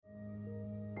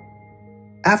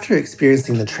After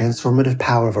experiencing the transformative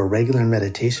power of a regular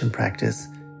meditation practice,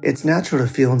 it's natural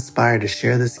to feel inspired to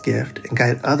share this gift and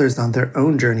guide others on their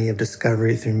own journey of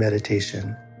discovery through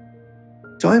meditation.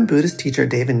 Join Buddhist teacher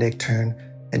David Nichtern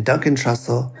and Duncan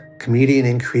Trussell, comedian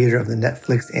and creator of the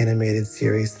Netflix animated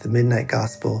series The Midnight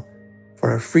Gospel,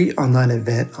 for a free online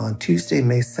event on Tuesday,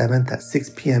 May 7th at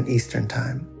 6 p.m. Eastern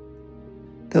Time.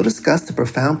 They'll discuss the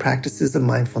profound practices of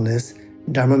mindfulness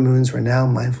in Dharma Moon's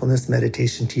renowned mindfulness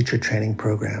meditation teacher training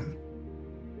program.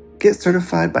 Get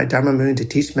certified by Dharma Moon to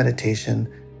teach meditation,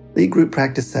 lead group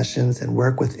practice sessions, and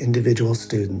work with individual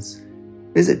students.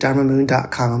 Visit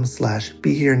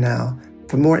dharmamoon.com/beherenow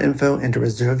for more info and to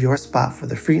reserve your spot for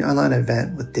the free online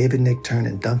event with David Nichtern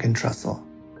and Duncan Trussell.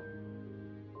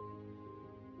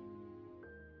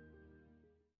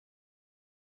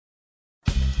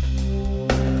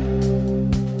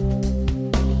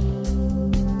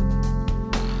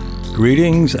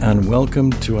 Greetings and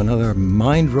welcome to another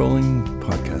mind-rolling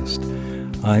podcast.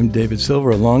 I'm David Silver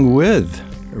along with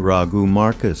Raghu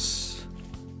Marcus.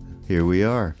 Here we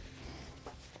are.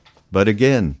 But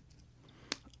again,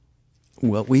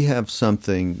 well, we have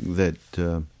something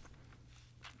that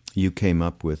you came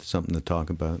up with, something to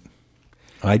talk about.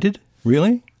 I did?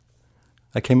 Really?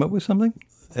 I came up with something?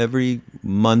 Every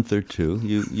month or two,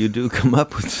 you do come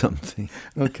up with something.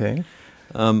 Okay.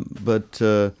 But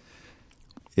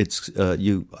it's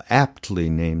you aptly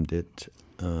named it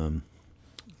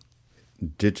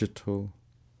Digital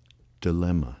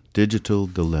Dilemma. Digital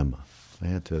Dilemma. I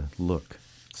had to look.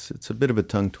 It's a bit of a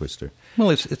tongue twister.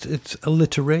 Well, it's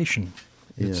alliteration.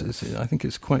 Yes. I think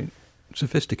it's quite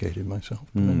sophisticated myself.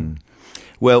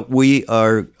 Well, we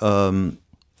are.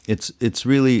 It's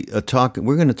really a talk.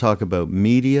 We're going to talk about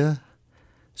media,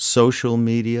 social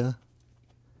media,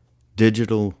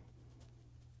 digital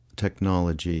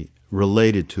technology,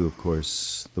 related to, of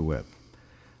course, the web.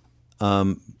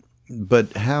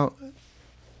 But how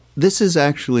this is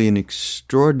actually an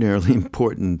extraordinarily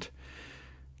important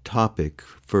topic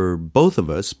for both of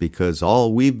us, because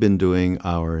all we've been doing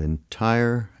our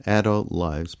entire adult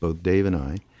lives, both Dave and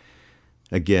I,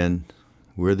 again,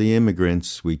 we're the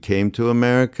immigrants. We came to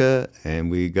America and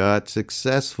we got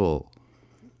successful,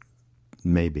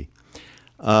 maybe.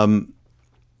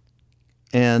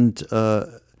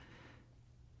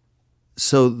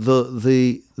 So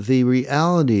the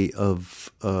reality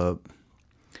of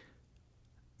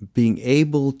being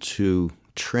able to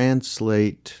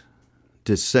translate,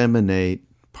 disseminate,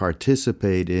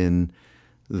 participate in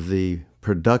the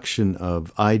production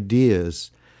of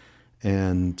ideas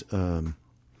and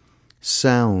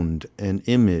sound and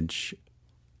image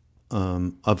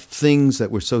of things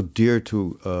that were so dear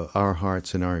to our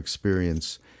hearts and our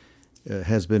experience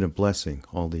has been a blessing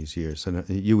all these years. And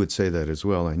you would say that as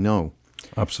well, I know.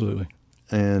 Absolutely.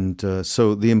 And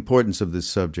so the importance of this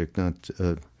subject, not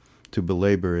to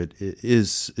belabor it,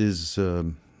 is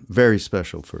very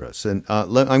special for us. And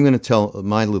I'm going to tell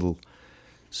my little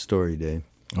story, Dave.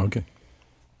 Okay.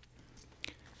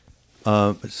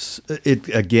 It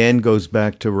again goes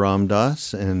back to Ram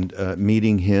Dass and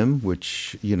meeting him,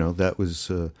 which, that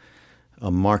was a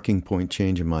marking point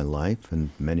change in my life and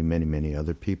many, many, many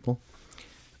other people.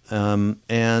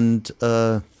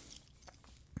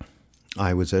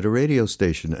 I was at a radio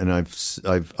station, and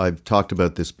I've talked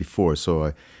about this before, so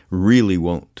I really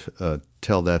won't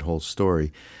tell that whole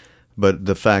story. But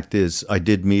the fact is, I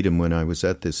did meet him when I was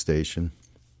at this station.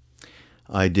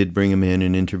 I did bring him in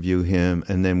and interview him,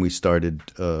 and then we started,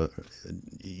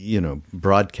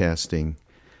 broadcasting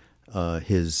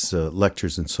his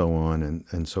lectures and so on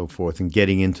and so forth, and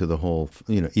getting into the whole,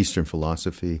 Eastern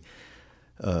philosophy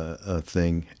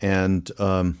thing. And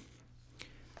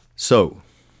so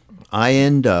I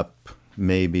end up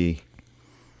maybe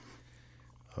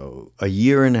a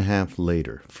year and a half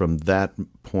later from that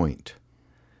point,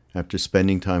 after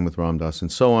spending time with Ram Dass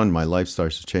and so on, my life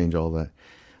starts to change, all that.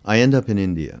 I end up in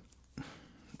India.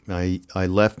 I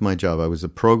left my job. I was a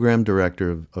program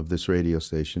director of this radio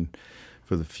station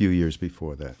for the few years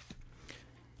before that.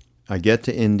 I get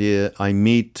to India. I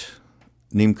meet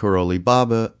Neem Karoli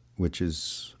Baba, which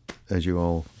is, as you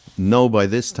all know by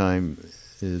this time,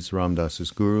 is Ram Dass's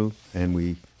guru, and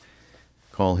we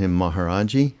call him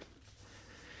Maharaji.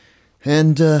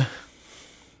 And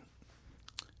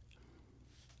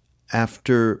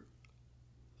after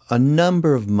a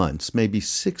number of months, maybe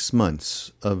 6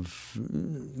 months of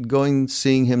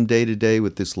seeing him day to day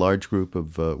with this large group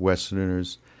of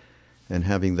Westerners and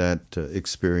having that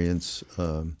experience,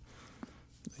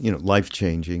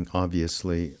 life-changing,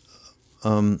 obviously.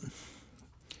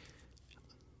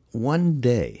 One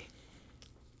day,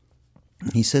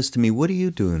 he says to me, "What do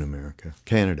you do in America?"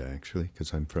 Canada, actually,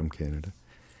 because I'm from Canada.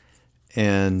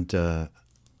 And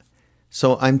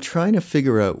so I'm trying to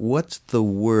figure out what's the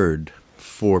word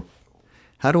for,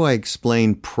 how do I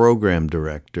explain program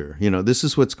director? You know, this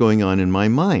is what's going on in my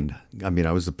mind. I mean,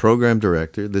 I was the program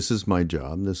director. This is my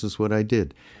job. This is what I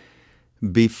did.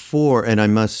 Before, and I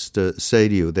must say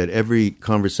to you that every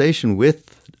conversation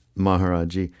with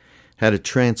Maharaji had a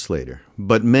translator.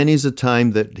 But many's a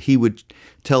time that he would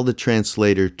tell the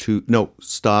translator to, no,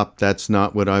 stop, that's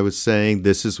not what I was saying,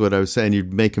 this is what I was saying.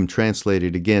 You'd make him translate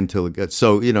it again till it got,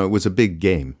 so, you know, it was a big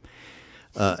game.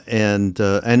 And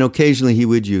occasionally he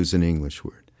would use an English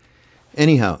word.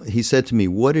 Anyhow, he said to me,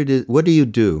 what do you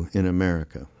do in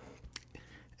America?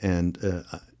 And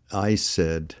I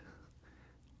said,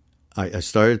 I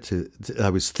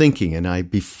was thinking,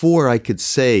 and before I could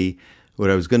say what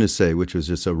I was going to say, which was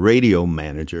just a radio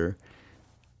manager,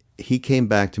 he came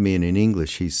back to me and in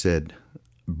English, he said,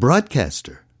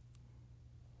 broadcaster.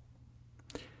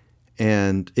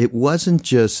 And it wasn't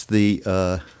just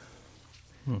the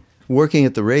working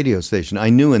at the radio station. I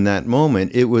knew in that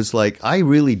moment, it was like, I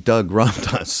really dug Ram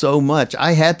Dass so much,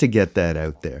 I had to get that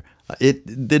out there.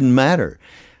 It didn't matter.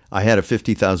 I had a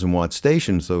 50,000 watt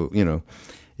station, so, you know,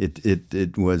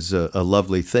 it was a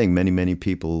lovely thing. Many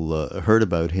people heard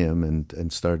about him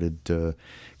and started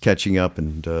catching up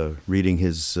and reading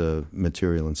his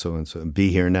material and so on. So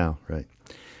Be Here Now, right?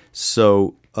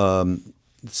 So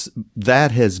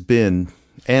that has been,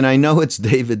 and I know it's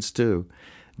David's too.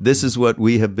 This is what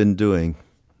we have been doing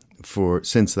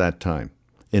since that time,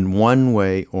 in one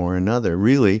way or another,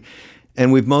 really.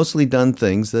 And we've mostly done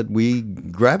things that we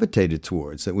gravitated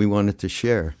towards, that we wanted to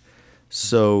share.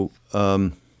 So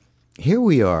here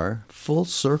we are, full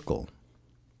circle,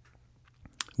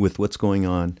 with what's going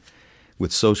on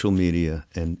with social media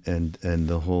and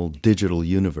the whole digital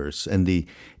universe and the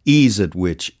ease at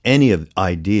which any of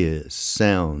ideas,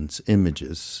 sounds,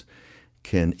 images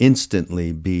can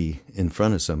instantly be in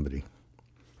front of somebody.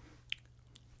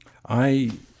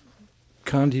 I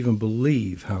can't even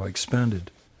believe how expanded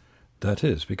that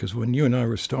is, because when you and I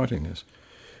were starting this,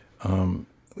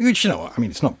 which, you know, I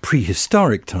mean, it's not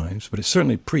prehistoric times, but it's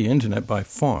certainly pre-internet by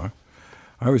far.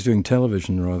 I was doing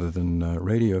television rather than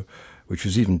radio, which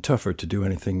was even tougher to do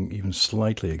anything even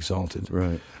slightly exalted.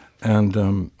 Right.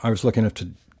 And I was lucky enough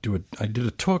to I did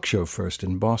a talk show first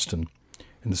in Boston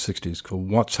in the 60s called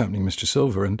What's Happening, Mr.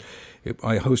 Silver, and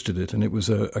I hosted it, and it was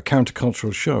a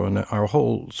countercultural show, and our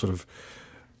whole sort of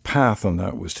path on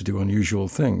that was to do unusual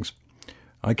things.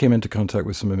 I came into contact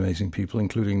with some amazing people,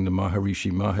 including the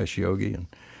Maharishi Mahesh Yogi and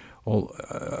all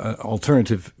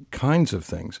alternative kinds of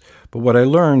things. But what I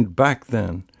learned back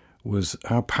then was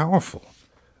how powerful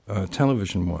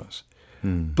television was.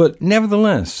 But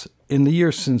nevertheless, in the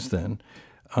years since then,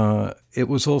 it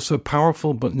was also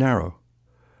powerful but narrow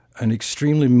and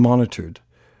extremely monitored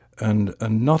and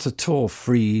not at all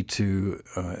free to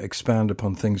expand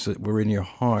upon things that were in your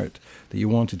heart that you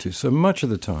wanted to. So much of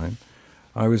the time,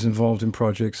 I was involved in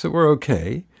projects that were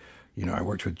okay. You know, I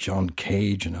worked with John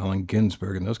Cage and Allen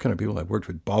Ginsberg and those kind of people. I worked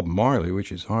with Bob Marley,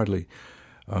 which is hardly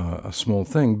a small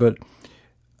thing. But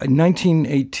in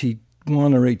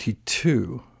 1981 or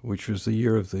 82, which was the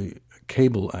year of the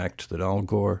Cable Act that Al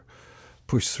Gore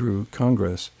pushed through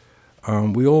Congress,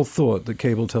 we all thought that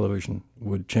cable television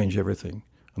would change everything.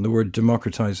 And the word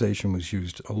democratization was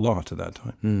used a lot at that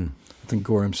time. I think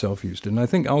Gore himself used it. And I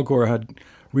think Al Gore had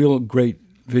real great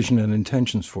vision and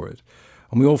intentions for it.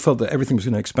 And we all felt that everything was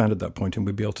going to expand at that point and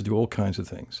we'd be able to do all kinds of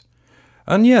things.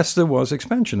 And yes, there was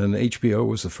expansion, and HBO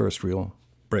was the first real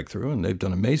breakthrough, and they've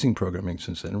done amazing programming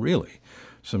since then, really.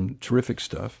 Some terrific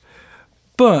stuff.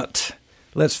 But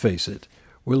let's face it,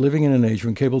 we're living in an age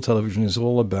when cable television is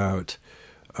all about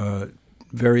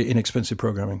very inexpensive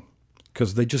programming,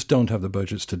 because they just don't have the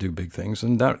budgets to do big things.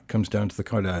 And that comes down to the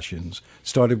Kardashians.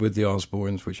 Started with the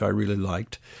Osbournes, which I really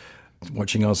liked.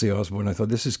 Watching Ozzy Osbourne, I thought,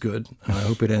 this is good, and I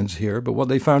hope it ends here. But what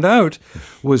they found out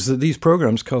was that these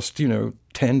programs cost, you know,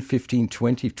 $10,000, $15,000,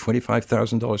 $20,000,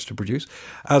 $25,000 to produce,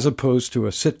 as opposed to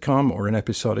a sitcom or an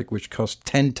episodic, which cost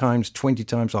 10 times, 20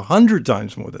 times, 100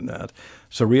 times more than that.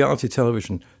 So reality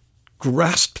television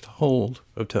grasped hold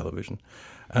of television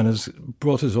and has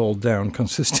brought us all down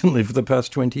consistently for the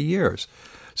past 20 years.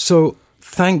 So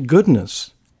thank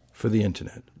goodness for the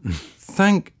internet.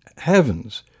 Thank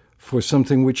heavens for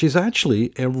something which is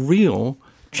actually a real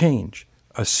change,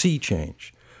 a sea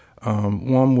change,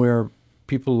 one where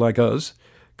people like us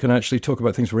can actually talk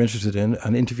about things we're interested in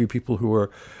and interview people who are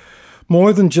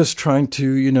more than just trying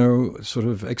to, you know, sort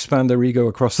of expand their ego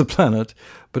across the planet,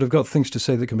 but have got things to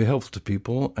say that can be helpful to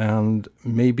people and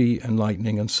maybe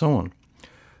enlightening and so on.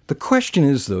 The question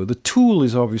is, though, the tool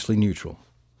is obviously neutral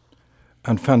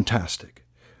and fantastic.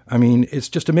 I mean, it's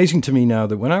just amazing to me now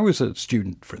that when I was a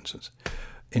student, for instance,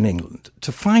 in England,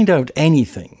 to find out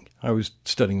anything, I was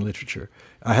studying literature,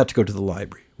 I had to go to the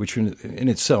library, which in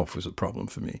itself was a problem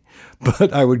for me.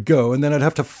 But I would go, and then I'd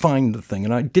have to find the thing,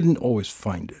 and I didn't always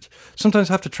find it. Sometimes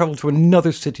I have to travel to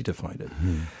another city to find it.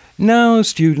 Mm-hmm. Now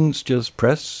students just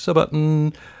press a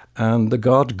button, and the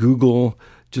god Google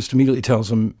just immediately tells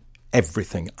them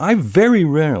everything. I very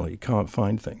rarely can't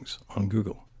find things on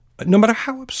Google, no matter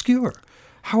how obscure.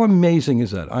 How amazing is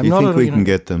that? Do you think we can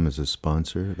get them as a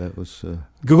sponsor? That was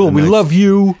Google. We love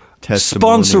you.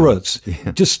 Testimonial. Sponsor us.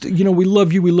 Yeah. Just, we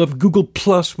love you. We love Google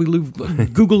Plus. We love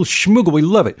Google Schmoogle. We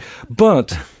love it.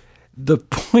 But the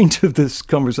point of this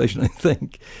conversation, I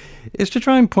think, is to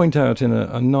try and point out in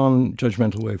a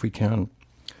non-judgmental way, if we can,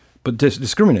 but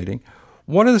discriminating,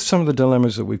 what are some of the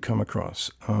dilemmas that we've come across?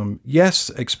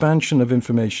 Yes, expansion of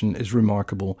information is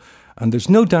remarkable, and there's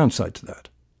no downside to that,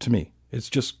 to me. It's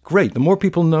just great. The more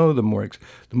people know, the more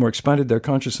expanded their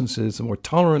consciousness is, the more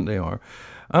tolerant they are.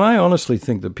 And I honestly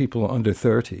think that people under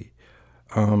 30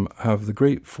 have the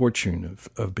great fortune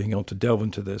of being able to delve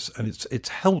into this, and it's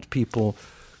helped people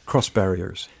cross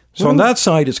barriers. So on that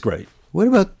side, it's great. What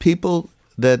about people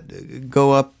that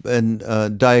go up and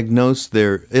diagnose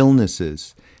their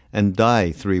illnesses and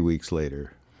die 3 weeks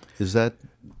later? Is that...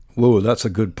 Whoa, that's a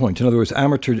good point. In other words,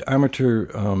 amateur,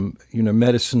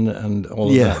 medicine and all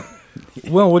of that.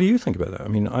 Well, what do you think about that? I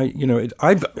mean,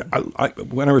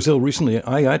 when I was ill recently,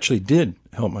 I actually did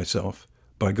help myself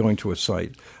by going to a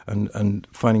site and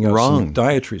finding out some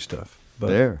dietary stuff.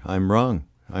 But I'm wrong.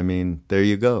 I mean, there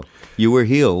you go. You were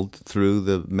healed through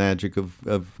the magic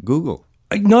of Google.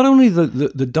 Not only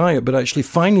the diet, but actually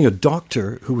finding a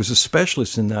doctor who was a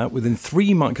specialist in that within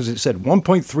 3 months, because it said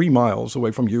 1.3 miles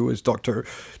away from you is Dr.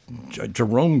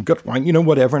 Jerome Gutwein,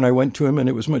 whatever. And I went to him, and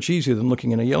it was much easier than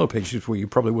looking in a yellow pages where you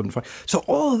probably wouldn't find. So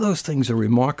all of those things are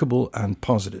remarkable and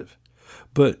positive.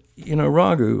 But,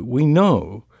 Raghu, we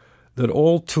know that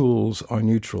all tools are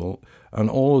neutral, and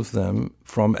all of them,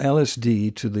 from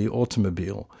LSD to the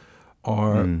automobile,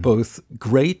 are both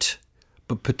great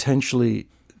but potentially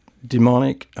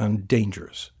demonic and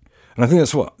dangerous. And I think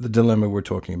that's what the dilemma we're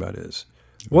talking about is.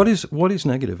 What is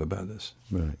negative about this?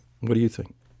 Right. What do you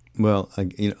think? Well,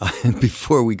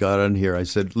 before we got on here, I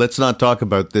said, let's not talk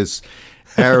about this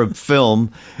Arab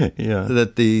film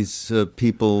that these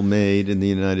people made in the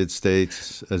United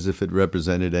States as if it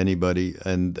represented anybody,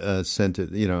 and sent it,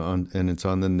 and it's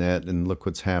on the net, and look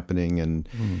what's happening, and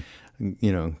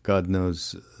God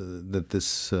knows that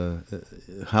this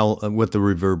what the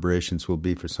reverberations will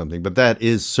be for something. But that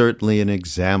is certainly an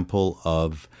example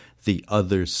of the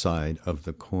other side of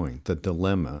the coin, the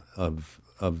dilemma of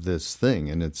this thing,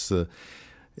 and it's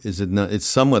it's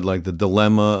somewhat like the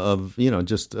dilemma of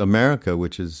just America,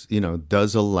 which is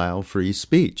does allow free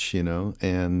speech,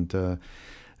 and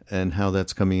how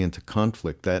that's coming into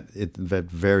conflict, that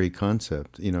very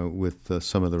concept, with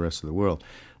some of the rest of the world.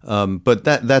 But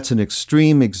that's an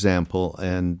extreme example,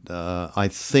 and I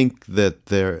think that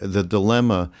the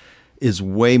dilemma is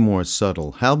way more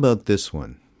subtle. How about this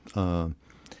one?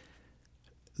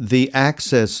 The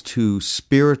access to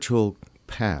spiritual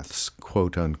paths,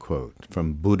 quote unquote,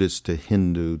 from Buddhist to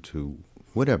Hindu to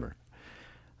whatever,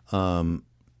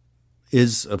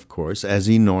 is, of course, as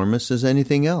enormous as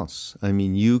anything else. I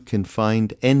mean, you can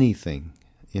find anything.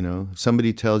 If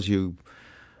somebody tells you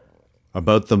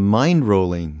about the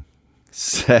mind-rolling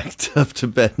sect of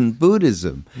Tibetan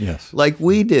Buddhism. Yes. Like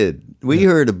we did. We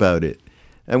heard about it.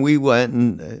 And we went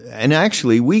and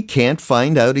actually we can't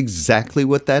find out exactly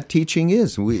what that teaching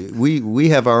is. We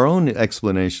have our own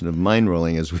explanation of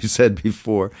mind-rolling, as we said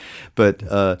before. But,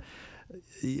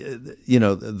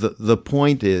 the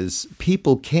point is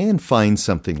people can find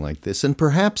something like this. And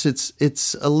perhaps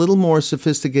it's a little more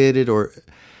sophisticated or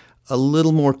a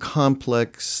little more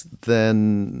complex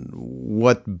than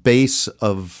what base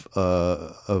of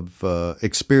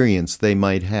experience they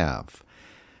might have.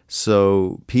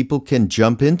 So people can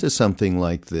jump into something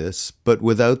like this, but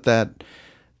without that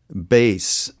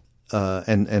base,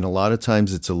 and a lot of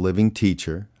times it's a living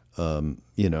teacher,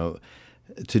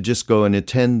 to just go and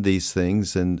attend these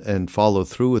things and follow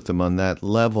through with them on that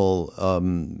level.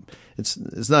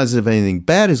 It's not as if anything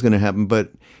bad is going to happen,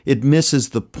 but it misses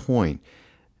the point.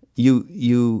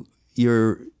 You're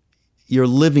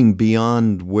living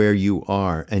beyond where you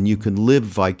are, and you can live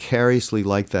vicariously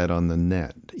like that on the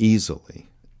net easily,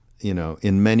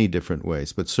 in many different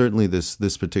ways, but certainly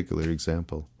this particular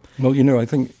example. Well, I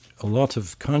think a lot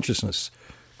of consciousness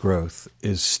growth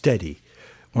is steady.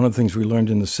 One of the things we learned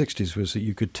in the 60s was that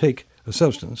you could take a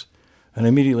substance and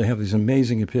immediately have these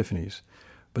amazing epiphanies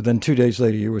but then 2 days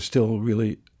later you were still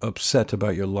really upset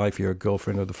about your life, your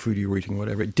girlfriend, or the food you were eating,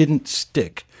 whatever. It didn't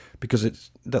stick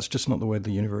because that's just not the way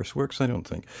the universe works, I don't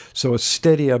think. So a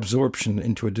steady absorption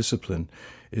into a discipline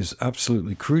is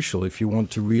absolutely crucial if you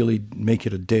want to really make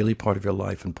it a daily part of your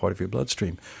life and part of your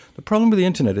bloodstream. The problem with the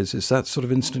internet is that sort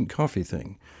of instant coffee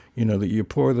thing. You know, that you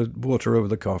pour the water over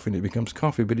the coffee and it becomes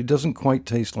coffee, but it doesn't quite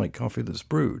taste like coffee that's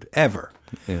brewed, ever.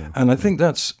 Yeah. And I think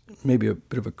that's maybe a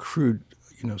bit of a crude,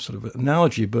 sort of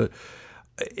analogy, but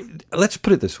let's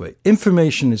put it this way.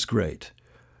 Information is great.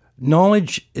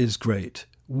 Knowledge is great.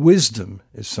 Wisdom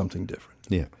is something different.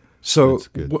 Yeah. So That's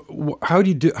good. how do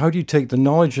you take the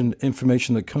knowledge and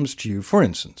information that comes to you, for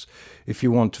instance, if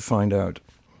you want to find out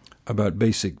about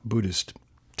basic Buddhist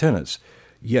tenets?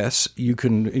 Yes, you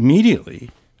can immediately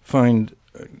find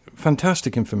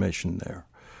fantastic information there.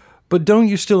 But don't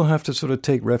you still have to sort of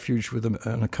take refuge with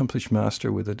an accomplished master,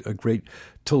 with a great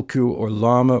tulku or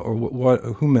lama or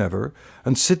whomever,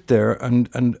 and sit there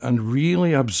and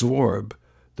really absorb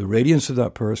the radiance of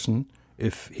that person,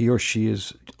 if he or she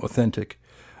is authentic,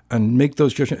 and make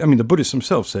those judgments? I mean, the Buddhists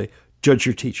themselves say, judge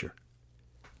your teacher.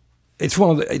 It's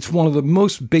one of the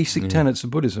most basic tenets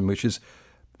of Buddhism, which is,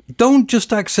 don't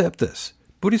just accept this.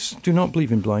 Buddhists do not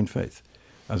believe in blind faith.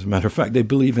 As a matter of fact, they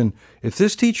believe in, if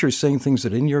this teacher is saying things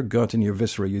that in your gut and your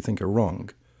viscera you think are wrong,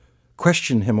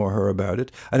 question him or her about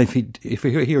it. And if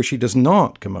he or she does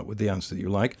not come up with the answer that you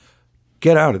like,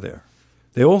 get out of there.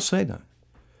 They all say that.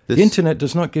 The internet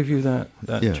does not give you that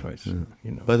choice. Yeah.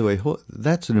 By the way,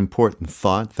 that's an important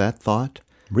thought, that thought.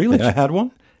 Really? I had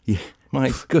one? Yeah.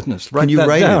 My goodness. Write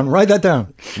that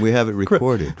down. We have it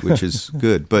recorded, which is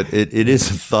good. But it is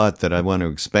a thought that I want to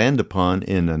expand upon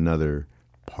in another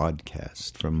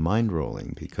podcast from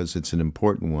Mindrolling, because it's an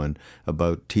important one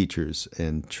about teachers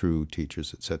and true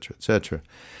teachers, et cetera, et cetera.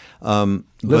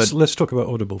 Let's talk about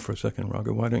Audible for a second,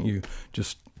 Raghu. Why don't you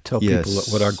just tell people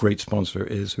what our great sponsor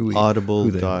is,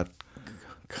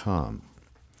 Audible.com.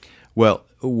 Well,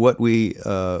 what they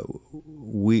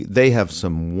have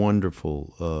some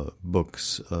wonderful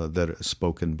books that are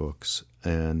spoken books,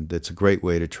 and it's a great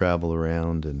way to travel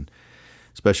around, and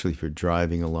especially if you're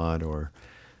driving a lot or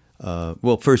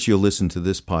first you'll listen to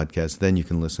this podcast, then you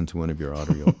can listen to one of your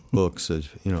audio books, on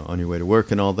your way to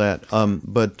work and all that.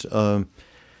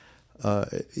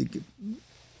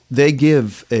 They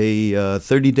give a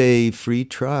 30-day free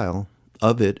trial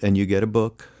of it, and you get a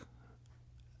book.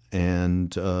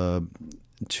 And to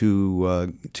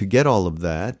get all of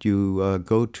that, you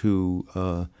go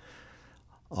to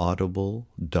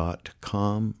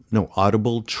audible.com. No,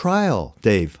 Audible Trial,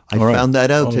 Dave. I found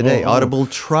that out today. Audible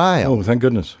Trial. Oh, thank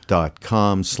goodness.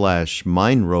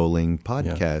 .com/mindrolling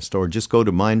podcast, or just go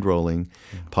to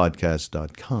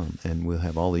mindrollingpodcast.com, and we'll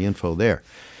have all the info there.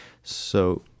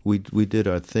 So we did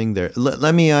our thing there.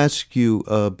 Let me ask you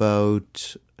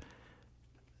about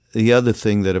the other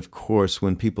thing that, of course,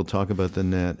 when people talk about the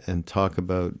net and talk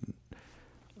about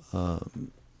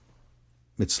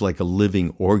it's like a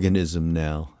living organism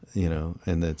now,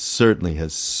 and that certainly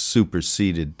has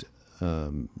superseded,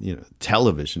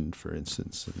 television, for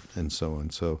instance, and so on.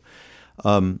 So,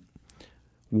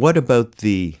 what about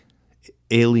the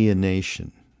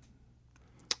alienation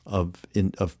of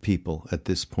people at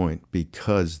this point,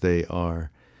 because they are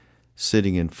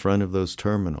sitting in front of those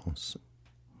terminals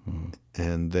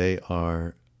and they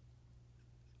are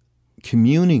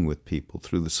communing with people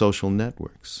through the social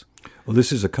networks? Well,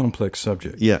 this is a complex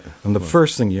subject. Yeah. And the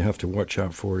first thing you have to watch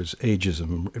out for is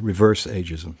ageism, reverse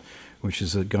ageism, which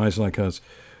is that guys like us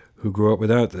who grew up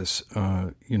without this,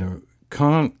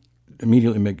 can't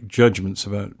immediately make judgments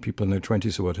about people in their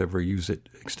 20s or whatever, use it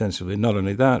extensively. Not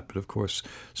only that, but of course,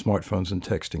 smartphones and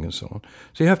texting and so on.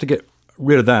 So you have to get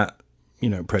rid of that,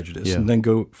 prejudice, and then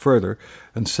go further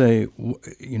and say,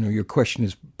 your question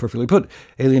is perfectly put.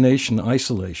 Alienation,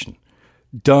 isolation.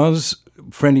 Does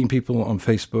friending people on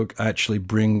Facebook actually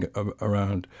bring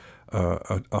around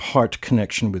a heart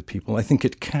connection with people? I think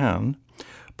it can,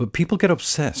 but people get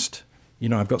obsessed.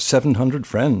 I've got 700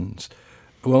 friends.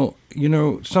 Well,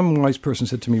 some wise person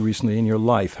said to me recently, in your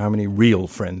life, how many real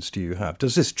friends do you have?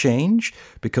 Does this change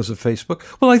because of Facebook?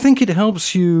 Well, I think it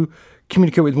helps you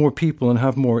communicate with more people and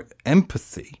have more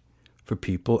empathy for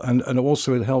people, and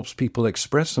also it helps people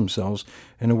express themselves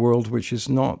in a world which is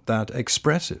not that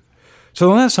expressive.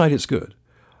 So on that side, it's good.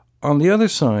 On the other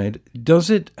side, does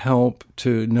it help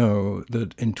to know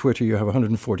that in Twitter you have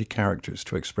 140 characters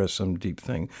to express some deep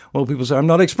thing? Well, people say, I'm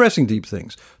not expressing deep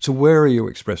things. So where are you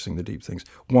expressing the deep things?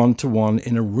 One-to-one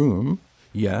in a room,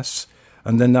 yes.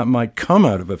 And then that might come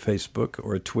out of a Facebook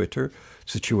or a Twitter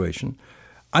situation.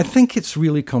 I think it's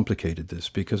really complicated, this,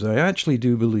 because I actually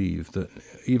do believe that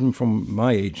even from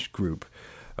my age group,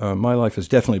 my life has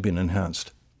definitely been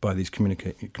enhanced by these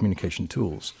communication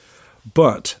tools.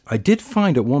 But I did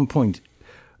find at one point,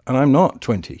 and I'm not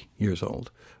 20 years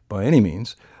old by any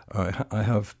means, I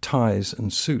have ties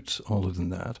and suits older than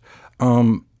that.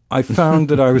 I found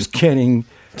that I was getting,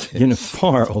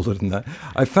 far older than that.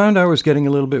 I found I was getting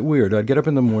a little bit weird. I'd get up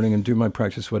in the morning and do my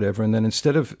practice, whatever, and then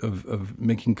instead of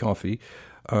making coffee,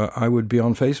 I would be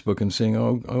on Facebook and saying,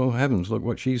 oh heavens, look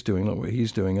what she's doing, look what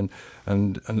he's doing,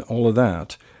 and all of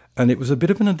that. And it was a bit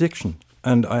of an addiction.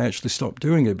 And I actually stopped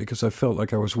doing it because I felt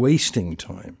like I was wasting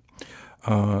time.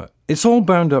 It's all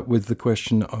bound up with the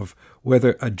question of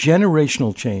whether a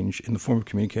generational change in the form of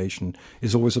communication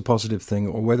is always a positive thing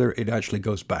or whether it actually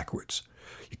goes backwards.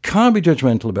 You can't be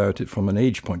judgmental about it from an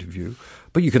age point of view,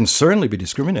 but you can certainly be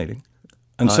discriminating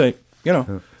and say,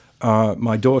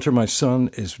 my daughter, my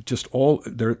son is just all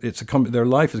their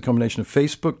life is a combination of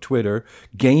Facebook, Twitter,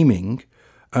 gaming,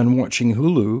 and watching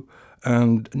Hulu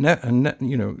and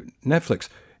Netflix.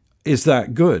 Is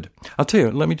that good? I'll tell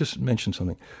you, let me just mention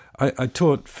something. I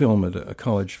taught film at a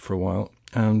college for a while,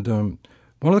 and one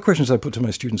of the questions I put to my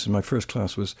students in my first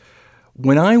class was,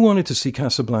 when I wanted to see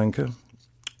Casablanca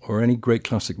or any great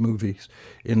classic movies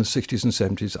in the 60s and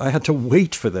 70s, I had to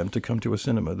wait for them to come to a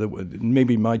cinema.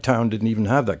 Maybe my town didn't even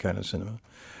have that kind of cinema.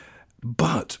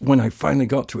 But when I finally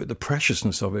got to it, the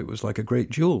preciousness of it was like a great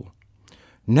jewel.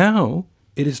 Now,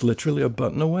 it is literally a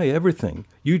button away, everything.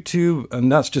 YouTube,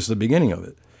 and that's just the beginning of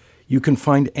it. You can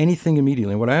find anything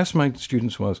immediately. And what I asked my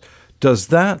students was, does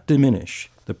that diminish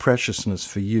the preciousness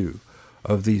for you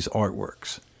of these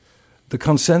artworks? The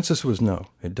consensus was no,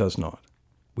 it does not.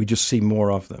 We just see more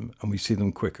of them, and we see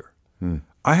them quicker.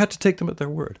 I had to take them at their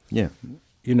word. Yeah.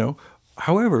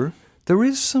 However, there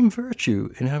is some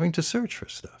virtue in having to search for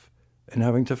stuff and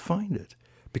having to find it.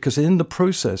 Because in the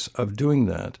process of doing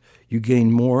that, you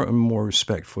gain more and more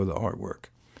respect for the artwork.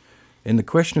 In the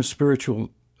question of spiritual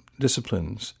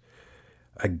disciplines,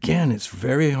 again, it's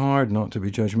very hard not to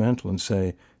be judgmental and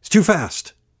say, it's too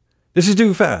fast. This is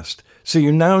too fast. So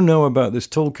you now know about this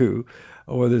tulku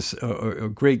or this a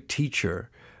great teacher,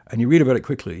 and you read about it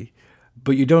quickly,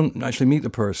 but you don't actually meet the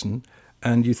person,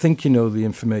 and you think you know the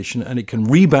information, and it can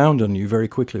rebound on you very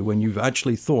quickly when you've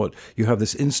actually thought you have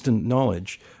this instant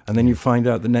knowledge, and then you find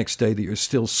out the next day that you're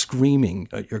still screaming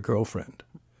at your girlfriend.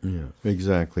 Yeah,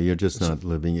 exactly. You're just not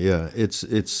living. Yeah,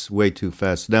 it's way too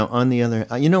fast. Now, on the other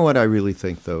hand, you know what I really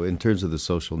think, though, in terms of the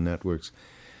social networks,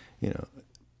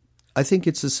 I think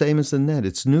it's the same as the net.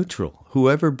 It's neutral.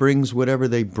 Whoever brings whatever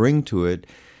they bring to it,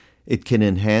 it can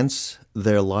enhance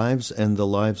their lives and the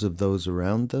lives of those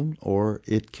around them, or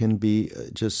it can be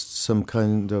just some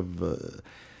kind of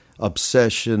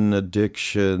obsession,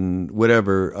 addiction,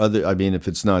 whatever other. I mean, if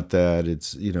it's not that,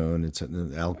 it's and it's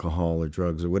alcohol or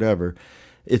drugs or whatever.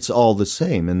 It's all the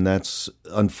same, and that's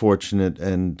unfortunate.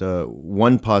 And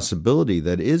one possibility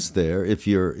that is there, if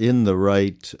you're in the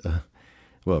right,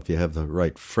 if you have the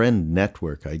right friend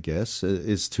network, I guess,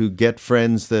 is to get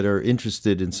friends that are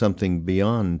interested in something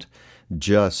beyond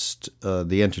just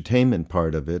the entertainment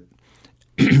part of it,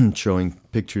 showing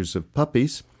pictures of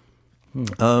puppies.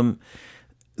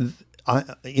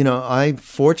 I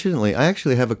fortunately, I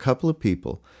actually have a couple of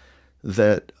people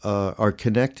that are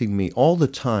connecting me all the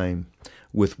time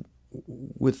with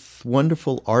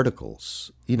wonderful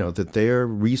articles, that they're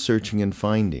researching and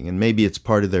finding, and maybe it's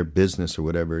part of their business or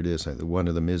whatever it is. One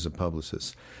of them is a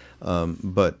publicist,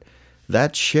 but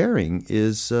that sharing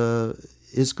is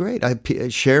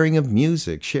great. Sharing of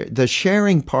music, the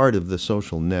sharing part of the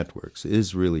social networks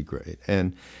is really great,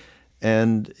 and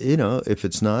if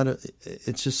it's not,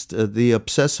 it's just the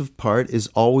obsessive part is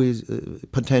always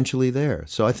potentially there.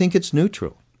 So I think it's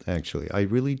neutral. Actually, I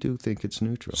really do think it's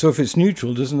neutral. So if it's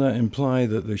neutral, doesn't that imply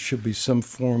that there should be some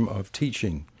form of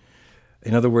teaching?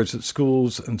 In other words, at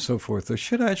schools and so forth, there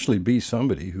should actually be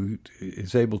somebody who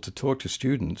is able to talk to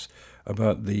students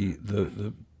about the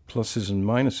pluses and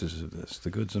minuses of this, the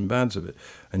goods and bads of it,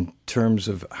 in terms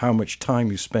of how much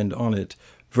time you spend on it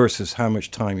versus how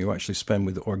much time you actually spend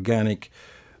with organic,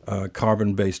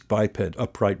 carbon-based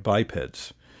upright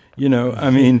bipeds.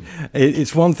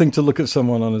 It's one thing to look at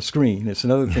someone on a screen. It's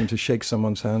another thing to shake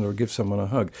someone's hand or give someone a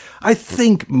hug. I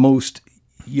think most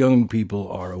young people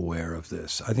are aware of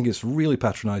this. I think it's really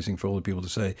patronizing for older people to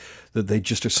say that they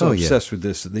just are so obsessed with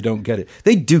this that they don't get it.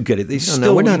 They do get it. They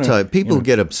still. We're not talking. People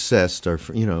get obsessed, or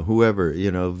whoever,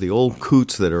 the old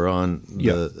coots that are on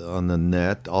the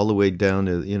net, all the way down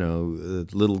to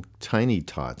little tiny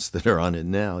tots that are on it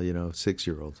now.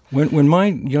 6-year-olds. When my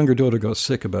younger daughter got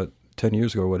sick about 10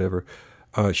 years ago or whatever,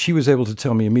 she was able to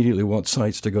tell me immediately what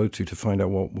sites to go to find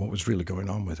out what was really going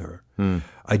on with her.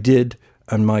 I did,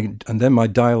 and then my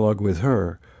dialogue with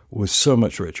her was so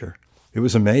much richer. It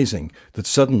was amazing that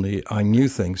suddenly I knew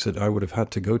things that I would have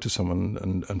had to go to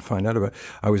someone and find out about.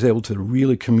 I was able to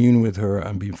really commune with her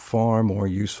and be far more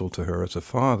useful to her as a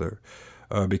father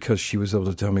because she was able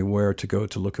to tell me where to go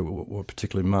to look at what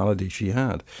particular malady she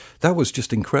had. That was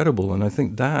just incredible, and I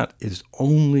think that is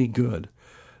only good.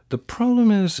 The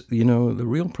problem is, the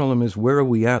real problem is, where are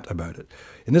we at about it?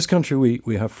 In this country,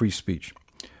 we have free speech,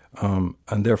 and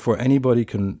therefore anybody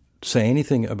can say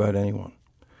anything about anyone.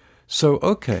 So,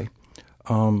 okay.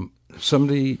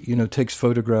 Somebody, takes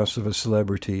photographs of a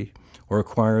celebrity or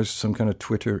acquires some kind of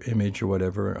Twitter image or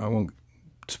whatever. I won't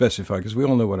specify because we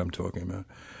all know what I'm talking about.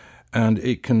 And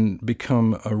it can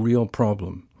become a real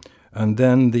problem. And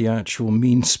then the actual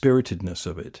mean-spiritedness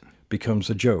of it becomes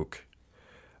a joke.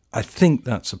 I think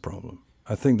that's a problem.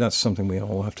 I think that's something we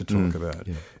all have to talk about.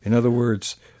 Yeah. In other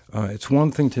words, it's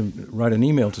one thing to write an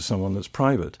email to someone that's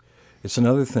private. It's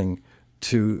another thing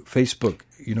to Facebook,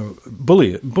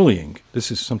 bullying.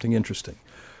 This is something interesting.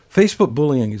 Facebook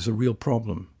bullying is a real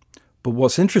problem. But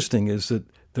what's interesting is that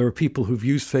there are people who've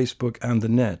used Facebook and the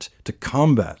net to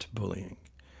combat bullying,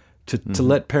 to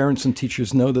let parents and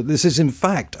teachers know that this is, in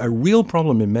fact, a real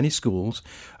problem in many schools,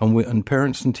 and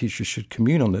parents and teachers should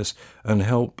commune on this and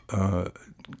help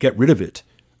get rid of it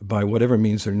by whatever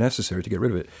means are necessary to get rid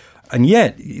of it. And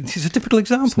yet, it's a typical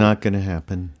example. It's not going to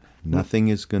happen. Nothing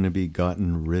is going to be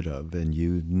gotten rid of, and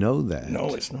you know that.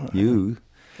 No, it's not. You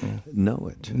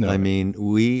know it. No. I mean,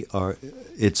 we are.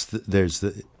 It's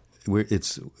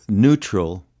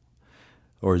neutral,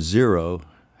 or zero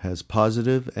has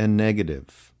positive and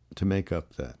negative to make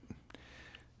up that.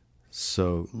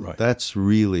 So That's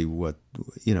really what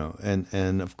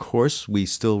and of course we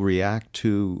still react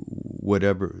to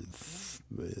whatever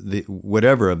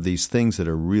of these things that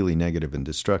are really negative and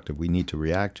destructive. We need to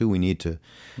react to. We need to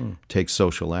take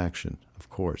social action, of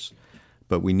course,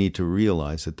 but we need to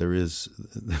realize that there is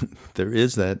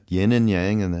that yin and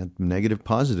yang and that negative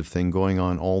positive thing going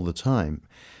on all the time.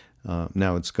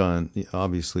 Now it's gone.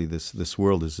 Obviously, this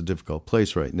world is a difficult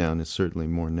place right now, and it's certainly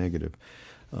more negative.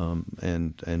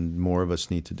 And more of us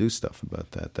need to do stuff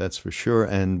about that. That's for sure.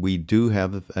 And we do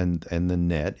have, and the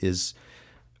net is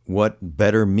what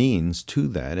better means to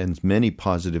that, and many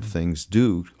positive things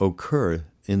do occur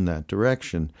in that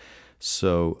direction.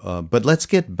 So, but let's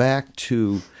get back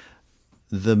to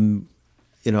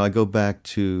I go back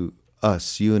to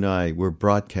us, you and I, we're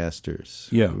broadcasters.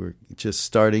 Yeah. We're just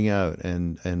starting out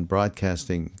and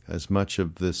broadcasting as much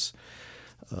of this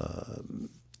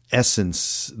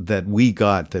essence that we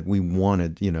got, that we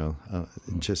wanted,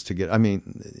 just to get. I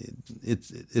mean,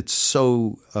 it's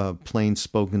so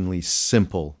plain-spokenly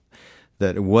simple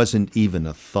that it wasn't even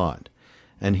a thought.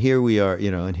 And here we are,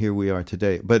 and here we are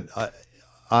today. But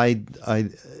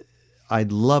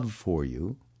I'd love for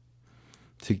you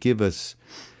to give us.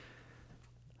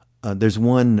 There's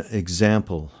one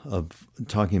example of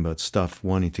talking about stuff,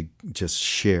 wanting to just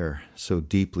share so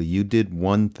deeply. You did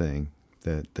one thing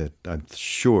that I'm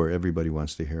sure everybody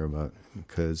wants to hear about,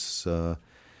 because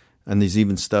and there's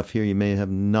even stuff here you may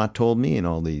have not told me in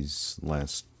all these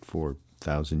last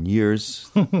 4,000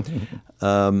 years.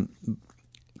 Can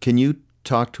you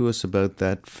talk to us about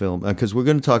that film? Because we're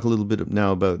going to talk a little bit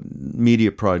now about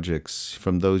media projects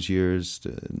from those years,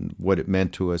 and what it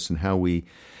meant to us, and how we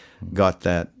got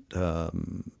that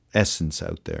essence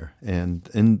out there. And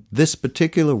in this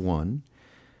particular one,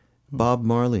 Bob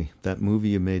Marley, that movie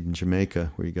you made in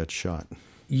Jamaica where you got shot.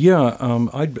 Yeah,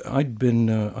 I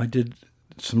did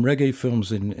some reggae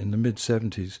films in the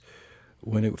mid-'70s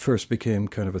when it first became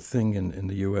kind of a thing in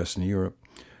the US and Europe.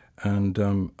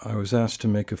 And I was asked to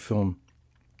make a film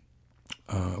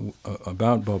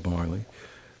about Bob Marley.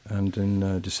 And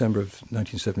in December of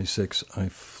 1976, I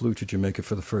flew to Jamaica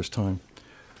for the first time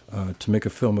to make a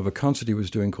film of a concert he was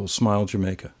doing called Smile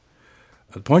Jamaica.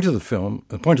 The point of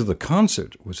the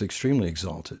concert was extremely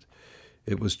exalted.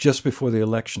 It was just before the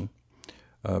election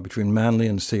between Manley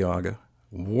and Seaga,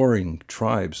 warring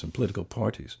tribes and political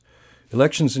parties.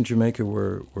 Elections in Jamaica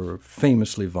were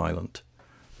famously violent.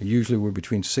 There usually were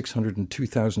between 600 and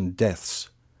 2,000 deaths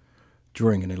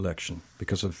during an election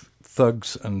because of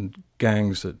thugs and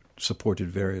gangs that supported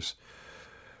various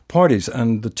parties.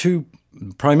 And the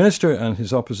Prime Minister and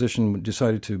his opposition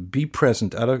decided to be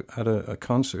present at a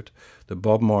concert that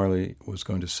Bob Marley was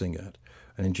going to sing at.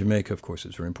 And in Jamaica, of course,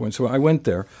 it's very important. So I went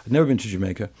there. I'd never been to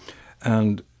Jamaica,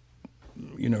 and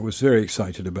was very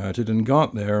excited about it, and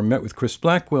got there and met with Chris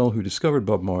Blackwell, who discovered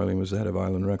Bob Marley and was the head of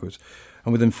Island Records.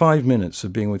 And within 5 minutes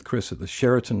of being with Chris at the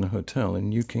Sheraton Hotel in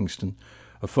New Kingston,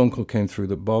 a phone call came through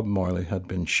that Bob Marley had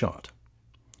been shot.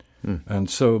 And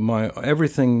so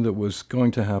everything that was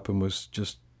going to happen was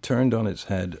just turned on its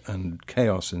head and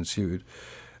chaos ensued.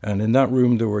 And in that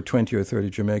room there were 20 or 30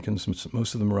 Jamaicans,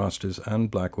 most of them Rastas, and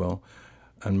Blackwell,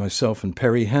 and myself and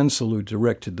Perry Hensel, who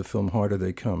directed the film Harder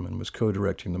They Come and was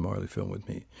co-directing the Marley film with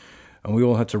me. And we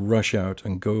all had to rush out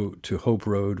and go to Hope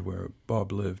Road, where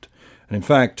Bob lived. And in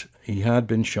fact, he had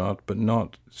been shot, but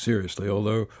not seriously,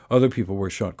 although other people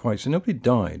were shot quite. So nobody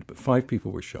died, but 5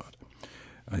 people were shot,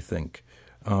 I think.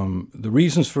 The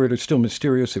reasons for it are still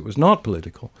mysterious. It was not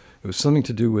political. It was something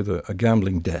to do with a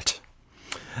gambling debt.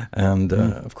 And,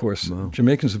 of course,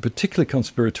 Jamaicans are particularly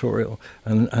conspiratorial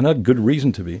and had good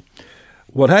reason to be.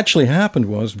 What actually happened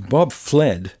was Bob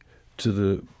fled to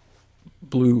the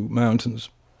Blue Mountains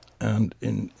and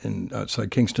in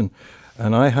outside Kingston,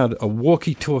 and I had a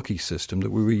walkie-talkie system that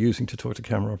we were using to talk to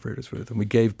camera operators with, and we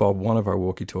gave Bob one of our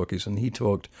walkie-talkies, and he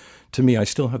talked to me. I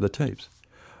still have the tapes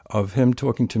of him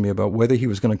talking to me about whether he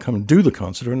was going to come and do the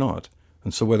concert or not,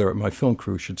 and so whether my film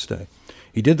crew should stay.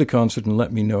 He did the concert and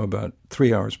let me know about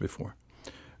 3 hours before,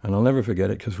 and I'll never forget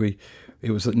it because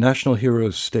it was at National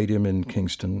Heroes Stadium in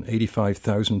Kingston,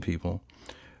 85,000 people.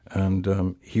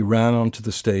 And he ran onto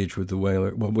the stage with the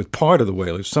Wailers, well, with part of the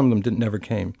Wailers. Some of them never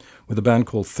came, with a band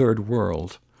called Third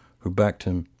World, who backed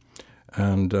him.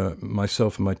 And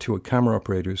myself and my 2 camera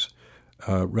operators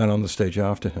ran on the stage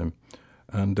after him.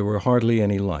 And there were hardly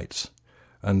any lights,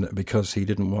 and because he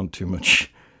didn't want too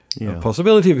much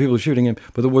possibility of people shooting him.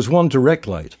 But there was one direct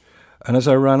light. And as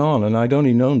I ran on, and I'd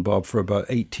only known Bob for about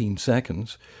 18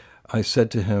 seconds, I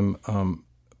said to him,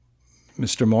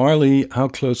 Mr. Marley, how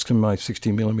close can my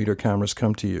 60mm cameras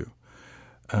come to you?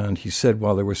 And he said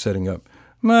while they were setting up,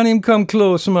 man, him come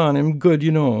close, man, him good,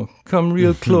 you know. Come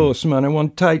real close, man, I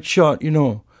want tight shot, you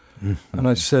know. And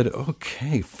I said,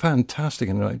 okay, fantastic.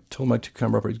 And I told my 2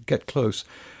 camera operators, get close.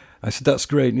 I said, that's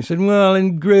great. And he said, well,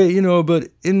 and great, you know, but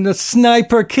in the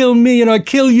sniper kill me and I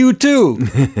kill you too.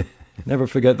 Never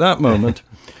forget that moment.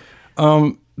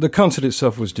 The concert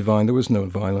itself was divine. There was no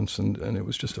violence, and it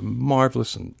was just a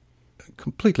marvelous and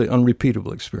completely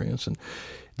unrepeatable experience. And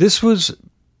this was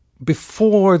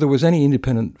before there was any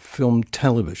independent film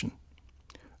television.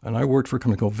 And I worked for a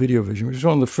company called Videovision, which was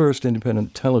one of the first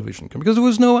independent television companies, because there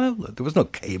was no outlet. There was no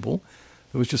cable.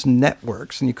 There was just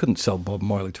networks, and you couldn't sell Bob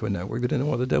Marley to a network. They didn't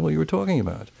know what the devil you were talking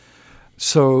about.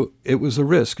 So it was a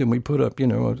risk, and we put up,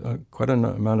 quite an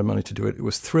amount of money to do it. It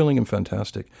was thrilling and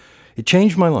fantastic. It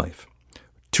changed my life.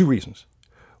 2 reasons.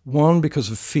 One, because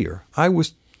of fear. I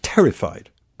was terrified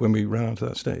when we ran onto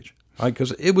that stage,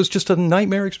 because it was just a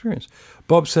nightmare experience.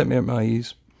 Bob set me at my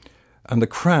ease, and the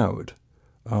crowd,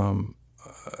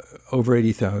 over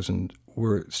 80,000,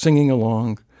 were singing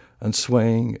along and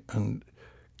swaying and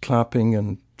clapping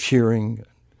and cheering.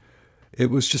 It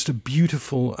was just a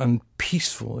beautiful and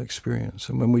peaceful experience.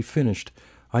 And when we finished,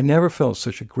 I never felt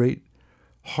such a great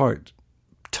heart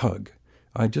tug.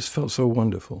 I just felt so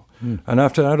wonderful. And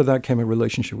out of that came a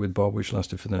relationship with Bob, which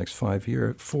lasted for the next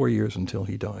 4 years until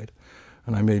he died.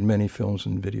 And I made many films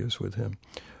and videos with him.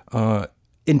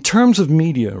 In terms of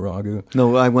media, Raghu...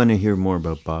 No, I want to hear more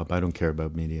about Bob. I don't care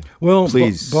about media. Well,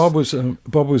 please, Bob was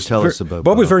tell us about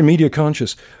Bob was very media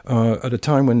conscious at a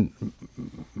time when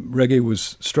reggae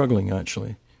was struggling,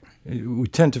 actually. We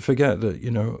tend to forget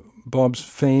that, Bob's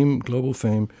fame, global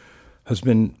fame, has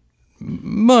been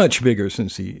much bigger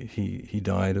since he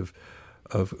died of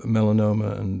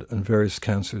melanoma and various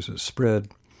cancers that spread.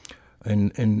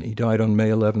 And he died on May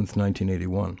 11th,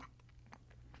 1981.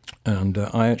 And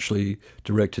I actually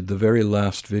directed the very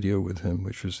last video with him,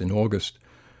 which was in August,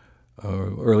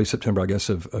 early September, I guess,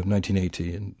 of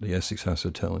 1980 in the Essex House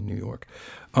Hotel in New York.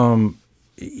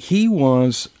 He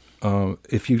was,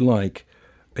 if you like,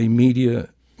 a media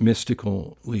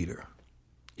mystical leader.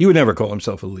 He would never call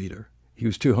himself a leader. He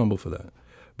was too humble for that.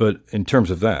 But in terms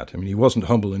of that, he wasn't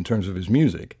humble in terms of his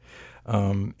music.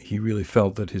 He really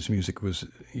felt that his music was,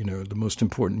 the most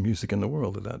important music in the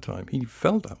world at that time. He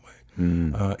felt that way.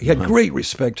 He had great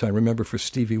respect, I remember, for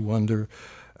Stevie Wonder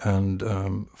and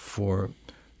for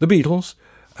the Beatles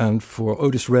and for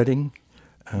Otis Redding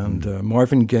and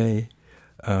Marvin Gaye.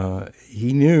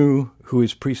 He knew who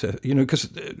his because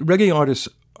reggae artists,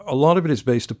 a lot of it is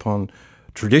based upon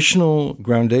traditional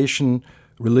groundation,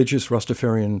 religious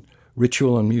Rastafarian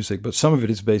ritual and music, but some of it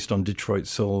is based on Detroit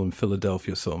soul and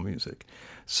Philadelphia soul music.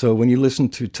 So when you listen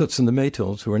to Toots and the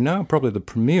Maytals, who are now probably the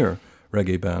premier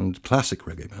reggae band, classic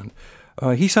reggae band,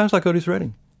 he sounds like Otis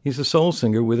Redding. He's a soul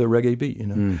singer with a reggae beat,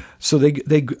 So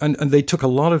they took a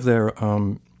lot of their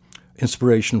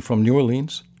inspiration from New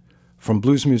Orleans, from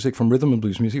blues music, from rhythm and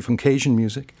blues music, from Cajun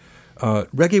music.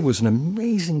 Reggae was an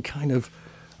amazing kind of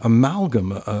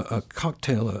amalgam, a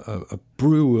cocktail, a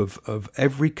brew of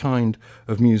every kind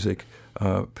of music,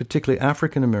 particularly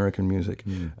African American music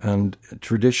and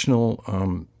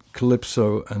traditional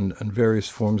calypso and various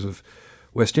forms of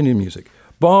West Indian music.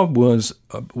 Bob was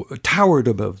towered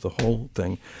above the whole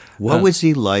thing. What was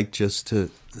he like just to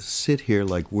sit here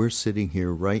like we're sitting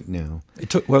here right now? It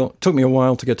took me a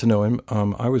while to get to know him.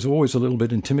 I was always a little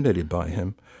bit intimidated by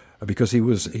him because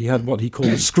he had what he called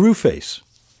a screw face.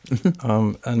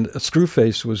 And a screw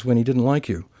face was when he didn't like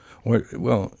you. Or,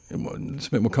 well, it's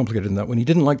a bit more complicated than that. When he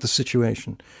didn't like the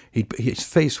situation, his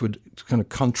face would kind of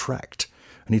contract,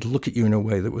 and he'd look at you in a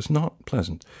way that was not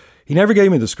pleasant. He never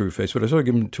gave me the screw face, but I sort of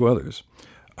gave him to others.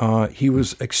 He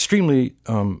was extremely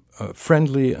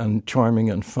friendly and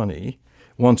charming and funny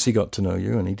once he got to know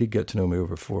you, and he did get to know me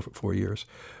over four years.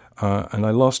 And I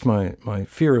lost my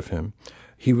fear of him.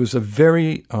 He was a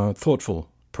very thoughtful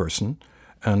person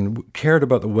and cared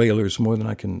about the Wailers more than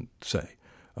I can say,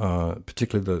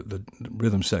 particularly the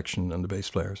rhythm section and the bass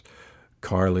players,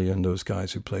 Carly and those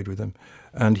guys who played with him.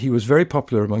 And he was very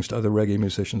popular amongst other reggae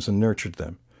musicians and nurtured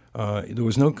them. There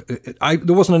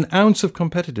wasn't an ounce of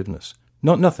competitiveness.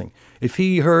 Nothing. If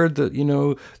he heard that,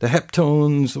 the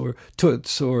Heptones or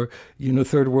Toots or,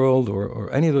 Third World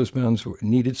or any of those bands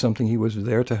needed something, he was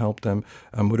there to help them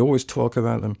and would always talk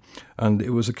about them. And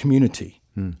it was a community,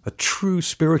 a true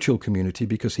spiritual community,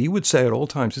 because he would say at all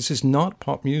times, this is not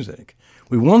pop music.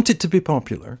 We want it to be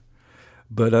popular,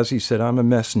 but as he said, I'm a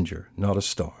messenger, not a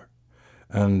star.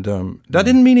 And that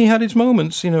didn't mean he had his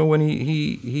moments, when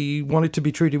he wanted to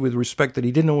be treated with respect that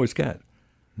he didn't always get.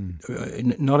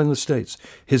 Not in the States.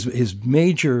 His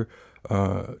major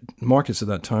markets at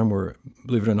that time were,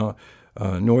 believe it or not,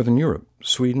 Northern Europe,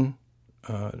 Sweden,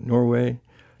 Norway,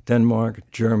 Denmark,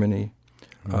 Germany.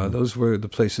 Those were the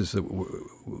places that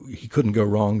he couldn't go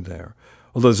wrong there.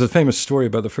 Although there's a famous story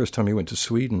about the first time he went to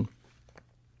Sweden,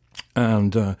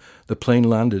 and the plane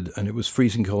landed, and it was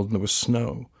freezing cold, and there was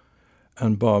snow.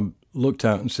 And Bob looked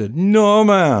out and said, "No,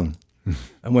 man,"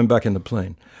 and went back in the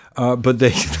plane. But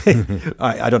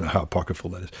I don't know how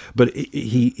apocryphal that is. But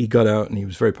he got out, and he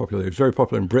was very popular. He was very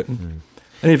popular in Britain,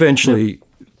 and he eventually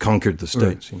conquered the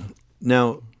States. Right.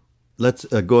 Now, let's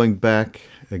going back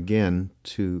again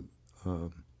to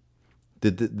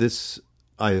did this.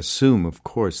 I assume, of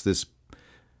course, this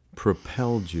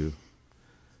propelled you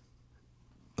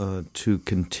to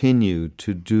continue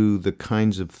to do the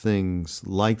kinds of things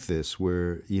like this,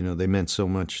 where they meant so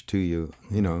much to you.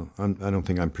 I don't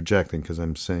think I'm projecting because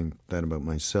I'm saying that about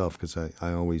myself, because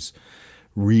I always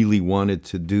really wanted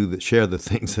to share the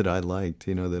things that I liked,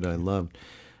 that I loved.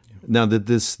 Yeah. Now that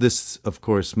this of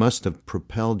course must have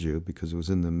propelled you, because it was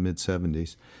in the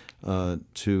mid-'70s,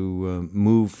 to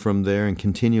move from there and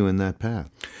continue in that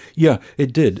path. Yeah,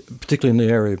 it did, particularly in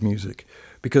the area of music.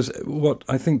 Because what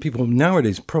I think people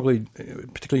nowadays, probably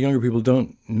particularly younger people,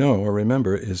 don't know or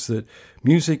remember is that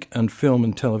music and film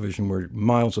and television were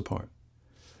miles apart.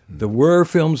 There were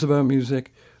films about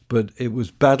music, but it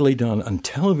was badly done, and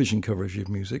television coverage of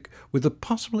music, with the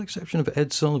possible exception of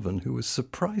Ed Sullivan, who was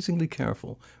surprisingly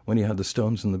careful when he had the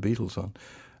Stones and the Beatles on,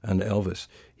 and Elvis.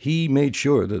 He made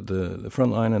sure that the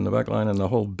front line and the back line and the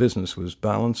whole business was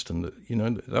balanced, and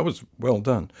that was well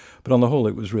done. But on the whole,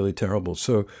 it was really terrible.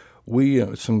 So we,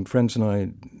 some friends and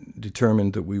I,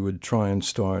 determined that we would try and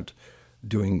start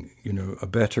doing, a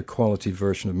better quality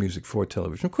version of music for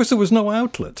television. Of course, there was no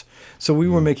outlet, so we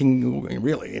were making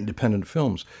really independent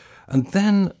films. And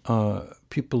then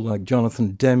people like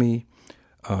Jonathan Demme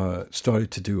started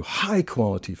to do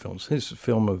high-quality films. His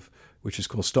film which is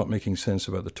called Stop Making Sense,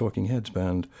 about the Talking Heads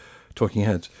band, Talking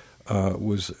Heads,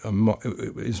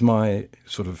 is my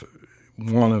sort of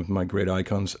one of my great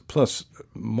icons, plus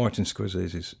Martin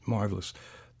Scorsese's marvelous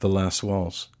The Last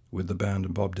Waltz with the band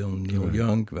and Bob Dylan, Neil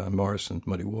Young, Van Morrison,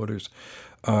 Muddy Waters.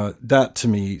 That to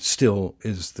me still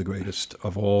is the greatest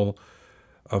of all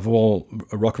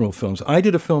rock and roll films. I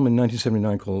did a film in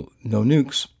 1979 called No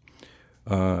Nukes,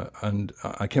 and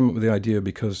I came up with the idea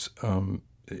because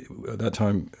at that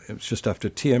time it was just after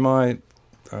TMI,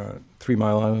 3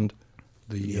 Mile Island,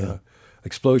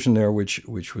 explosion there, which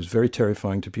was very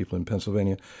terrifying to people in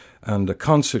Pennsylvania. And a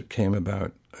concert came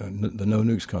about, the No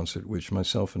Nukes concert, which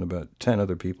myself and about 10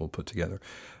 other people put together.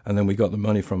 And then we got the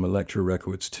money from Elektra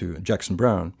Records to Jackson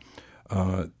Browne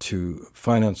to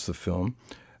finance the film.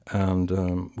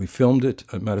 And we filmed it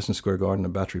at Madison Square Garden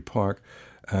at Battery Park.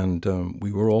 And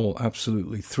we were all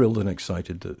absolutely thrilled and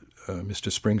excited that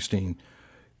Mr. Springsteen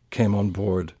came on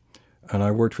board. And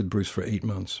I worked with Bruce for 8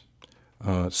 months,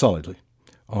 solidly,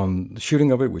 on the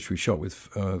shooting of it, which we shot with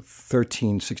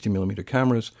 13 60mm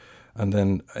cameras, and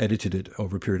then edited it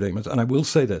over a period of 8 months. And I will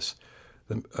say this,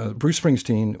 Bruce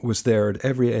Springsteen was there at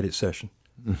every edit session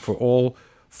for all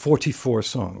 44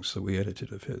 songs that we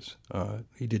edited of his.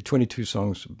 He did 22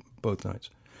 songs both nights.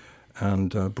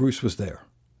 And Bruce was there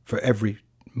for every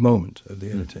moment of the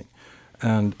editing.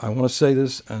 And I want to say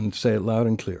this and say it loud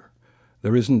and clear.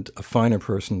 There isn't a finer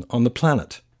person on the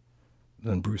planet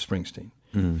than Bruce Springsteen.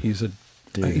 He's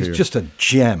just a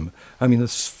gem. I mean, the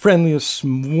friendliest,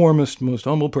 warmest, most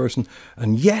humble person,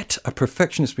 and yet a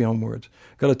perfectionist beyond words.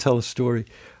 Got to tell a story.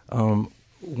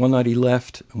 One night he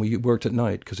left, and we worked at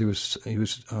night because he was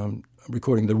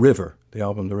recording The River, the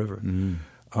album The River,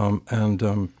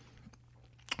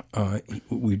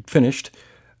 we'd finished,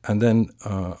 and then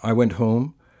I went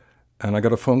home, and I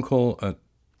got a phone call at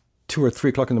 2 or 3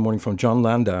 o'clock in the morning from John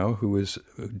Landau, who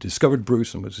discovered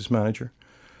Bruce and was his manager.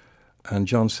 And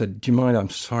John said, "Do you mind? I'm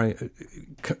sorry.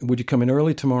 Would you come in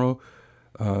early tomorrow?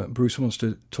 Bruce wants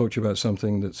to talk to you about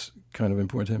something that's kind of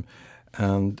important to him."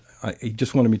 And he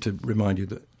just wanted me to remind you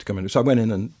to come in. So I went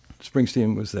in, and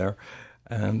Springsteen was there,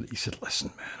 and he said,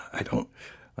 "Listen, man,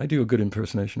 I do a good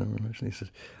impersonation of him." And he said,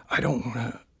 "I don't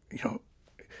want to,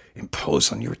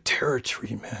 impose on your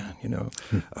territory, man.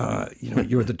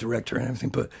 You're the director and everything,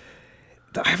 but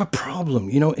I have a problem.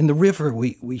 In The River,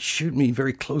 we shoot me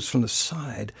very close from the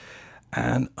side,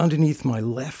 and underneath my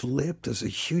left lip, there's a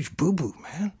huge boo-boo,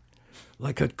 man,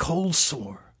 like a cold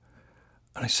sore."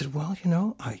 And I said, "Well,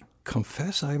 I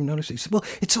confess I haven't noticed it." He said, "Well,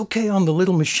 it's okay on the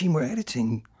little machine we're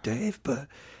editing, Dave, but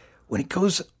when it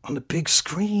goes on the big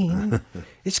screen,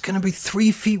 it's going to be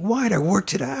 3 feet wide. I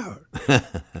worked it out."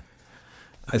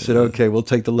 I said, "Okay, we'll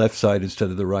take the left side instead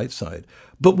of the right side."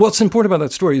 But what's important about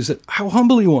that story is that how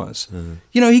humble he was.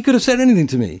 He could have said anything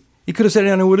to me. He could have said,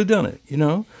 and I would have done it,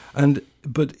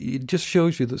 But it just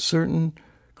shows you that certain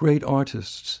great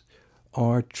artists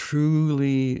are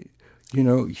truly,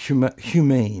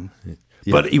 humane. Yeah.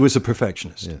 But he was a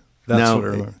perfectionist. Yeah. That's what I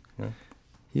learned. Yeah.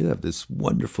 You have this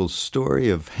wonderful story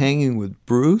of hanging with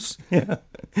Bruce. Yeah.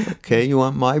 Okay, you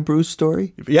want my Bruce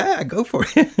story? Yeah, go for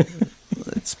it.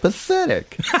 It's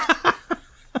pathetic.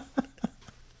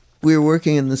 We were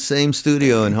working in the same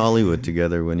studio in Hollywood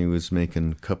together when he was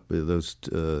making a couple of those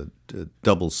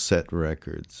double set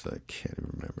records. I can't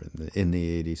remember, in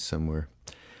the 80s somewhere.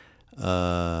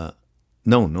 No,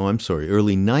 I'm sorry,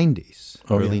 early 90s.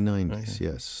 Early 90s,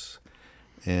 yes.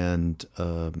 And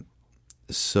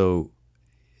so,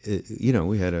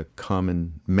 we had a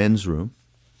common men's room.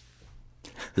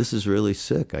 This is really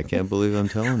sick. I can't believe I'm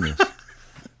telling this.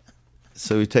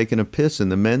 So he'd taken a piss in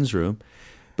the men's room,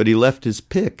 but he left his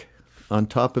pick on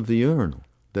top of the urinal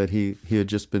that he had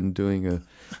just been doing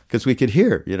because we could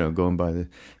hear,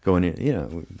 going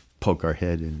in, poke our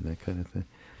head in, that kind of thing.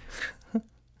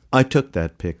 I took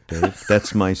that pick, Dave.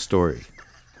 That's my story.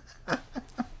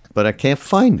 But I can't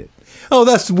find it. Oh,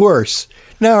 that's worse.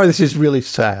 Now this is really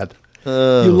sad.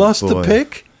 Oh, you lost boy. the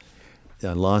pick?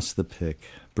 I lost the pick.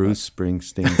 Bruce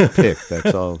Springsteen's pick.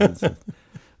 That's all.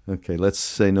 Okay, let's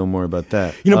say no more about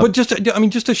that. But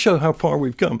just to show how far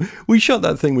we've come, we shot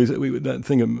that thing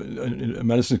at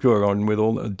Madison Square Garden with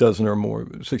all a dozen or more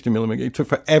 60mm. It took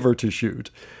forever to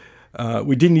shoot.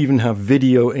 We didn't even have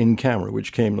video in camera,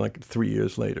 which came like 3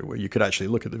 years later, where you could actually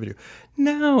look at the video.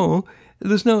 Now,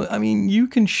 you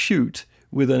can shoot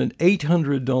with an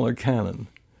 $800 Canon,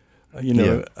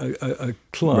 a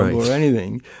club right. or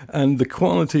anything, and the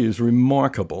quality is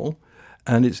remarkable.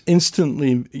 And it's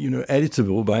instantly,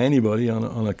 editable by anybody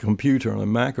on a computer, on a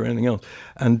Mac or anything else.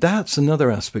 And that's another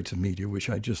aspect of media which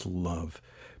I just love,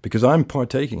 because I'm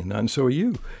partaking in that, and so are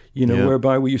you.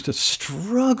 Whereby we used to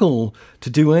struggle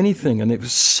to do anything, and it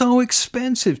was so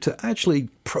expensive to actually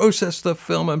process the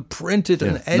film and print it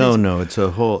and edit. No, it's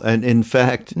a whole. And in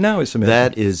fact, now it's amazing.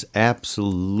 That is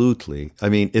absolutely.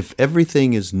 If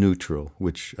everything is neutral,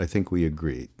 which I think we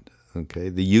agreed. Okay,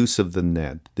 the use of the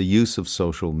net, the use of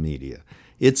social media,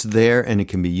 it's there and it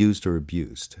can be used or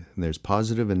abused. And there's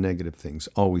positive and negative things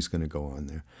always going to go on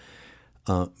there.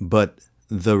 But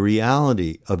the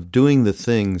reality of doing the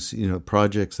things,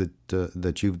 projects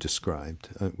that you've described,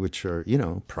 which are,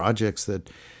 projects that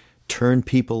turn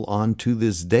people on to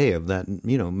this day of that,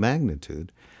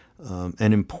 magnitude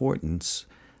and importance,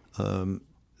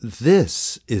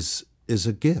 this is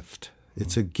a gift.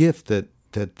 It's a gift that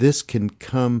this can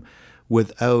come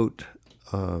without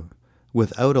a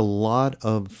lot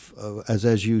of,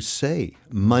 as you say,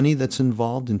 money that's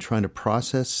involved in trying to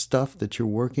process stuff that you're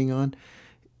working on,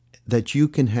 that you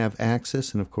can have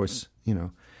access. And of course,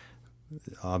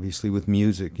 obviously with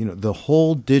music, the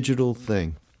whole digital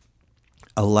thing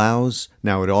allows,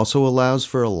 now it also allows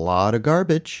for a lot of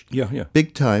garbage. Yeah.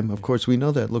 Big time. Of course, we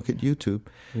know that. Look at YouTube.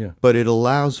 Yeah. But it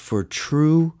allows for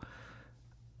true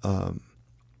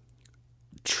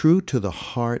true to the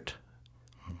heart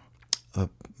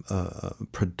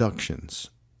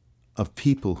productions of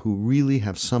people who really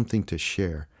have something to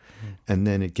share, and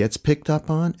then it gets picked up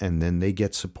on, and then they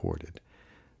get supported.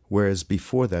 Whereas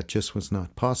before that just was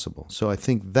not possible. So I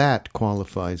think that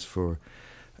qualifies for,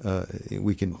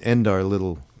 we can end our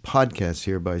little podcast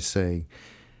here by saying,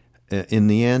 in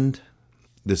the end,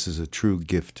 this is a true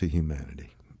gift to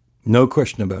humanity. No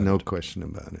question about it. No question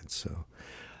about it. So,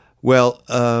 well,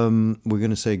 we're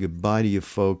going to say goodbye to you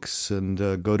folks, and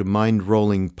go to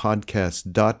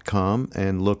mindrollingpodcast.com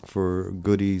and look for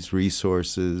goodies,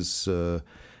 resources.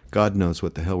 God knows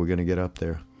what the hell we're going to get up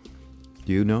there.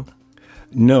 Do you know?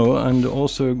 No, and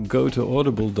also go to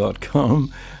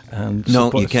audible.com and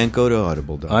no, you can't go to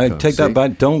audible.com. I take that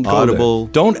back. Don't go Audible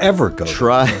there. Don't ever go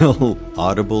trial there.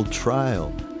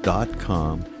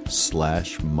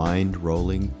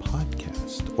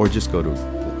 audibletrial.com/mindrollingpodcast, or just go to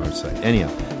our site.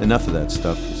 Anyhow, enough of that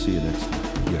stuff. We'll see you next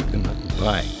time. Yeah, good night.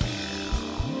 Bye.